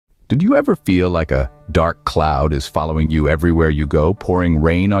Did you ever feel like a dark cloud is following you everywhere you go, pouring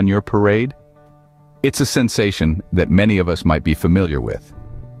rain on your parade? It's a sensation that many of us might be familiar with.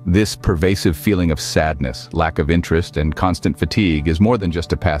 This pervasive feeling of sadness, lack of interest, and constant fatigue is more than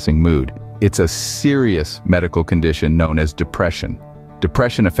just a passing mood. It's a serious medical condition known as depression.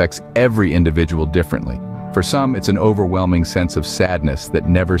 Depression affects every individual differently. For some, it's an overwhelming sense of sadness that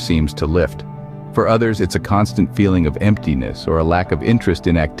never seems to lift. For others, it's a constant feeling of emptiness or a lack of interest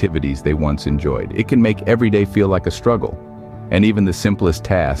in activities they once enjoyed. It can make every day feel like a struggle, and even the simplest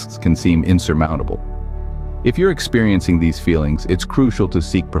tasks can seem insurmountable. If you're experiencing these feelings, it's crucial to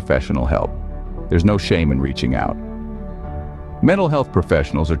seek professional help. There's no shame in reaching out. Mental health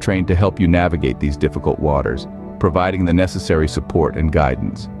professionals are trained to help you navigate these difficult waters, providing the necessary support and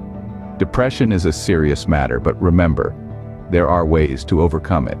guidance. Depression is a serious matter, but remember, there are ways to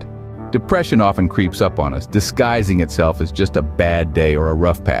overcome it. Depression often creeps up on us, disguising itself as just a bad day or a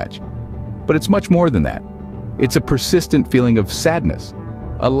rough patch. But it's much more than that. It's a persistent feeling of sadness,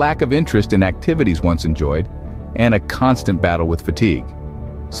 a lack of interest in activities once enjoyed, and a constant battle with fatigue.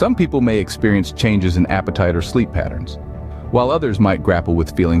 Some people may experience changes in appetite or sleep patterns, while others might grapple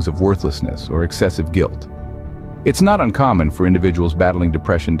with feelings of worthlessness or excessive guilt. It's not uncommon for individuals battling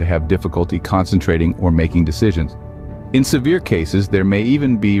depression to have difficulty concentrating or making decisions. In severe cases, there may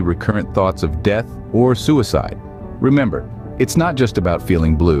even be recurrent thoughts of death or suicide. Remember, it's not just about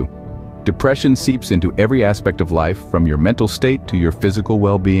feeling blue. Depression seeps into every aspect of life, from your mental state to your physical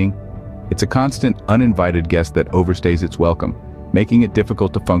well-being. It's a constant, uninvited guest that overstays its welcome, making it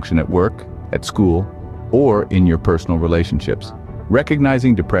difficult to function at work, at school, or in your personal relationships.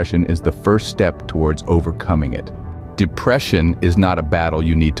 Recognizing depression is the first step towards overcoming it. Depression is not a battle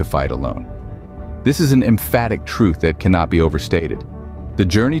you need to fight alone. This is an emphatic truth that cannot be overstated. The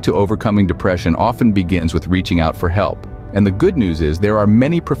journey to overcoming depression often begins with reaching out for help. And the good news is there are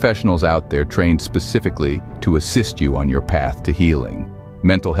many professionals out there trained specifically to assist you on your path to healing.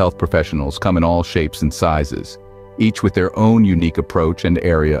 Mental health professionals come in all shapes and sizes, each with their own unique approach and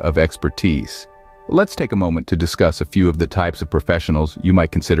area of expertise. Let's take a moment to discuss a few of the types of professionals you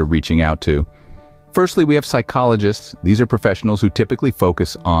might consider reaching out to. Firstly, we have psychologists. These are professionals who typically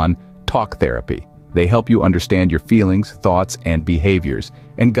focus on talk therapy. They help you understand your feelings, thoughts, and behaviors,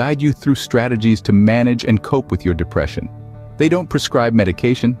 and guide you through strategies to manage and cope with your depression. They don't prescribe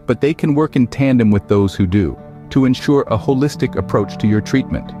medication, but they can work in tandem with those who do, to ensure a holistic approach to your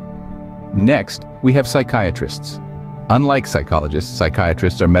treatment. Next, we have psychiatrists. Unlike psychologists,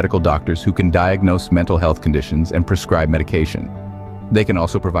 psychiatrists are medical doctors who can diagnose mental health conditions and prescribe medication. They can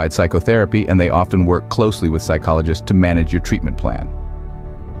also provide psychotherapy, and they often work closely with psychologists to manage your treatment plan.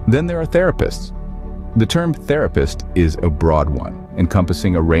 Then there are therapists. The term therapist is a broad one,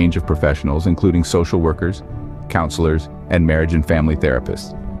 encompassing a range of professionals including social workers, counselors, and marriage and family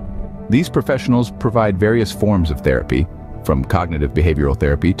therapists. These professionals provide various forms of therapy, from cognitive behavioral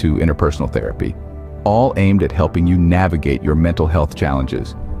therapy to interpersonal therapy, all aimed at helping you navigate your mental health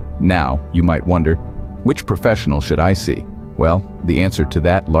challenges. Now, you might wonder, which professional should I see? Well, the answer to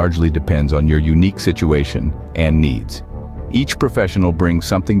that largely depends on your unique situation and needs. Each professional brings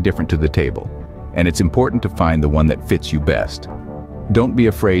something different to the table, and it's important to find the one that fits you best. Don't be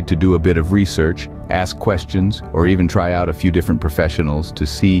afraid to do a bit of research, ask questions, or even try out a few different professionals to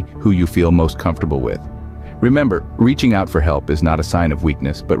see who you feel most comfortable with. Remember, reaching out for help is not a sign of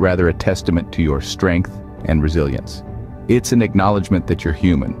weakness, but rather a testament to your strength and resilience. It's an acknowledgement that you're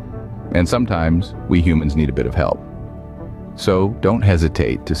human, and sometimes we humans need a bit of help. So don't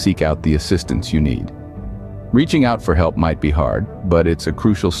hesitate to seek out the assistance you need. Reaching out for help might be hard, but it's a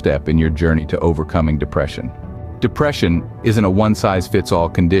crucial step in your journey to overcoming depression. Depression isn't a one-size-fits-all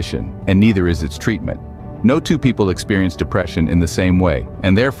condition, and neither is its treatment. No two people experience depression in the same way,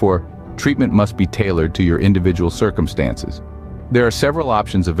 and therefore, treatment must be tailored to your individual circumstances. There are several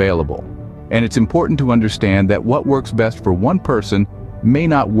options available, and it's important to understand that what works best for one person may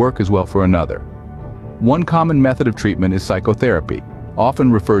not work as well for another. One common method of treatment is psychotherapy, often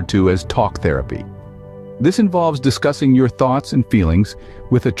referred to as talk therapy. This involves discussing your thoughts and feelings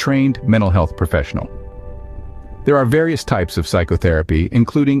with a trained mental health professional. There are various types of psychotherapy,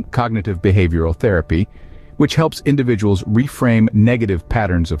 including cognitive behavioral therapy, which helps individuals reframe negative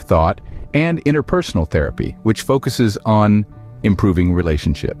patterns of thought, and interpersonal therapy, which focuses on improving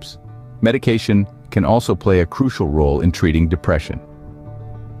relationships. Medication can also play a crucial role in treating depression.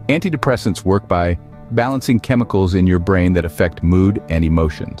 Antidepressants work by balancing chemicals in your brain that affect mood and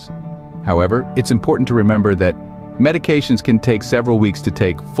emotions. However, it's important to remember that medications can take several weeks to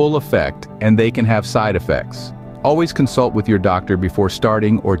take full effect, and they can have side effects. Always consult with your doctor before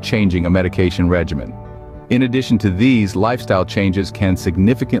starting or changing a medication regimen. In addition to these, lifestyle changes can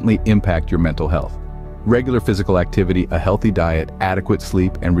significantly impact your mental health. Regular physical activity, a healthy diet, adequate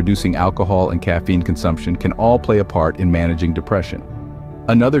sleep, and reducing alcohol and caffeine consumption can all play a part in managing depression.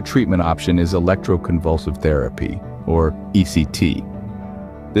 Another treatment option is electroconvulsive therapy, or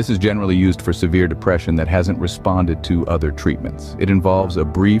ECT. This is generally used for severe depression that hasn't responded to other treatments. It involves a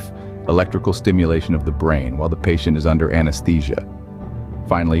brief electrical stimulation of the brain while the patient is under anesthesia.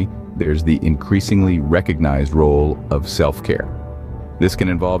 Finally, there's the increasingly recognized role of self-care. This can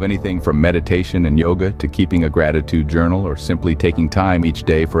involve anything from meditation and yoga to keeping a gratitude journal or simply taking time each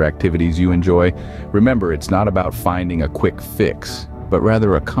day for activities you enjoy. Remember, it's not about finding a quick fix, but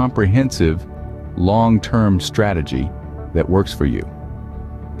rather a comprehensive, long-term strategy that works for you.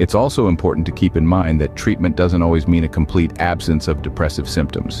 It's also important to keep in mind that treatment doesn't always mean a complete absence of depressive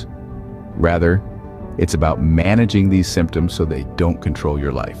symptoms. Rather, it's about managing these symptoms so they don't control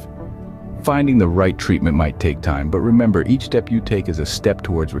your life. Finding the right treatment might take time, but remember, each step you take is a step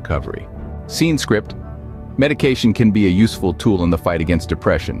towards recovery. Scene script. Medication can be a useful tool in the fight against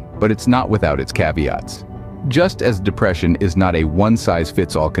depression, but it's not without its caveats. Just as depression is not a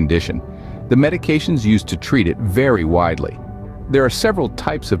one-size-fits-all condition, the medications used to treat it vary widely. There are several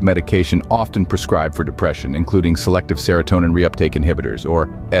types of medication often prescribed for depression, including selective serotonin reuptake inhibitors, or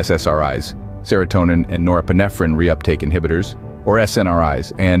SSRIs, serotonin and norepinephrine reuptake inhibitors, or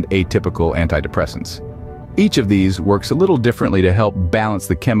SNRIs, and atypical antidepressants. Each of these works a little differently to help balance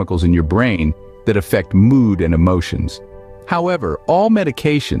the chemicals in your brain that affect mood and emotions. However, all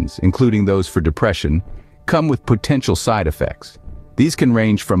medications, including those for depression, come with potential side effects. These can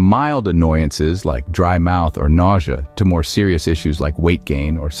range from mild annoyances like dry mouth or nausea to more serious issues like weight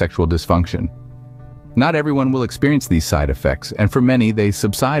gain or sexual dysfunction. Not everyone will experience these side effects, and for many, they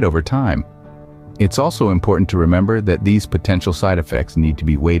subside over time. It's also important to remember that these potential side effects need to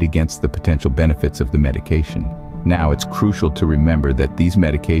be weighed against the potential benefits of the medication. Now, it's crucial to remember that these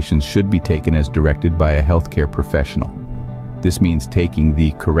medications should be taken as directed by a healthcare professional. This means taking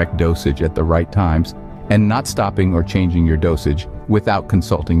the correct dosage at the right times and not stopping or changing your dosage without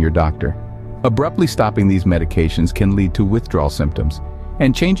consulting your doctor. Abruptly stopping these medications can lead to withdrawal symptoms,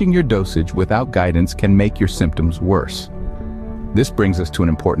 and changing your dosage without guidance can make your symptoms worse. This brings us to an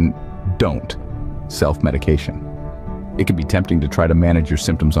important don't: self-medication. It can be tempting to try to manage your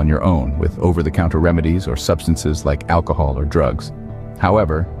symptoms on your own with over-the-counter remedies or substances like alcohol or drugs.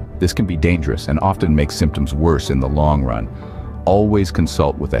 However, this can be dangerous and often makes symptoms worse in the long run. Always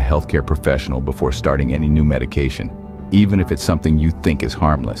consult with a healthcare professional before starting any new medication, even if it's something you think is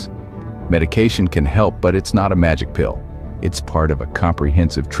harmless. Medication can help, but it's not a magic pill. It's part of a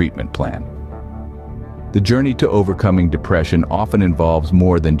comprehensive treatment plan. The journey to overcoming depression often involves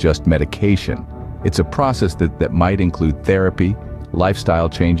more than just medication. It's a process that might include therapy, lifestyle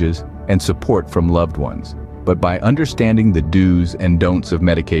changes, and support from loved ones. But by understanding the do's and don'ts of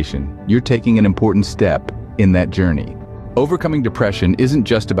medication, you're taking an important step in that journey. Overcoming depression isn't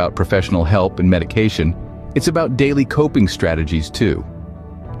just about professional help and medication, it's about daily coping strategies too.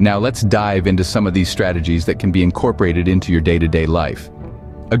 Now let's dive into some of these strategies that can be incorporated into your day-to-day life.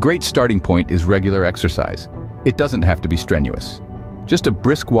 A great starting point is regular exercise. It doesn't have to be strenuous. Just a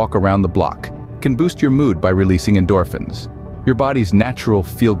brisk walk around the block can boost your mood by releasing endorphins, your body's natural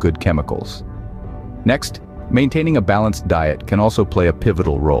feel-good chemicals. Next, maintaining a balanced diet can also play a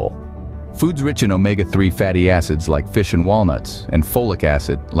pivotal role. Foods rich in omega-3 fatty acids like fish and walnuts, and folic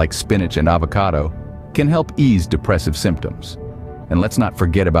acid like spinach and avocado, can help ease depressive symptoms. And let's not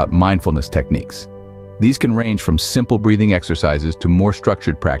forget about mindfulness techniques. These can range from simple breathing exercises to more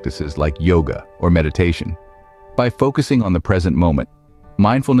structured practices like yoga or meditation. By focusing on the present moment,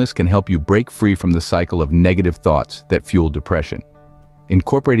 mindfulness can help you break free from the cycle of negative thoughts that fuel depression.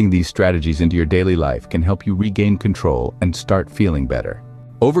 Incorporating these strategies into your daily life can help you regain control and start feeling better.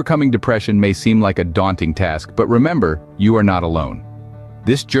 Overcoming depression may seem like a daunting task, but remember, you are not alone.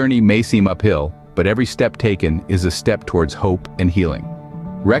 This journey may seem uphill, but every step taken is a step towards hope and healing.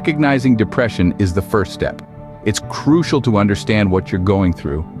 Recognizing depression is the first step. It's crucial to understand what you're going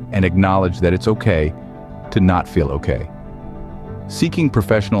through and acknowledge that it's okay to not feel okay. Seeking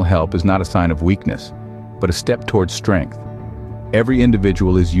professional help is not a sign of weakness, but a step towards strength. Every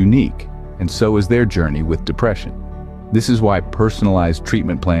individual is unique, and so is their journey with depression. This is why personalized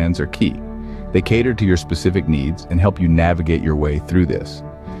treatment plans are key. They cater to your specific needs and help you navigate your way through this.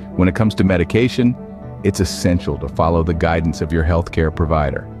 When it comes to medication, it's essential to follow the guidance of your healthcare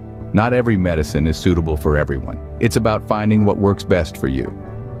provider. Not every medicine is suitable for everyone. It's about finding what works best for you.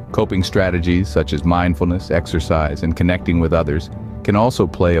 Coping strategies such as mindfulness, exercise, and connecting with others can also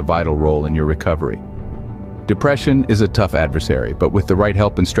play a vital role in your recovery. Depression is a tough adversary, but with the right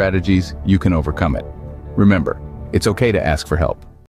help and strategies, you can overcome it. Remember, it's okay to ask for help.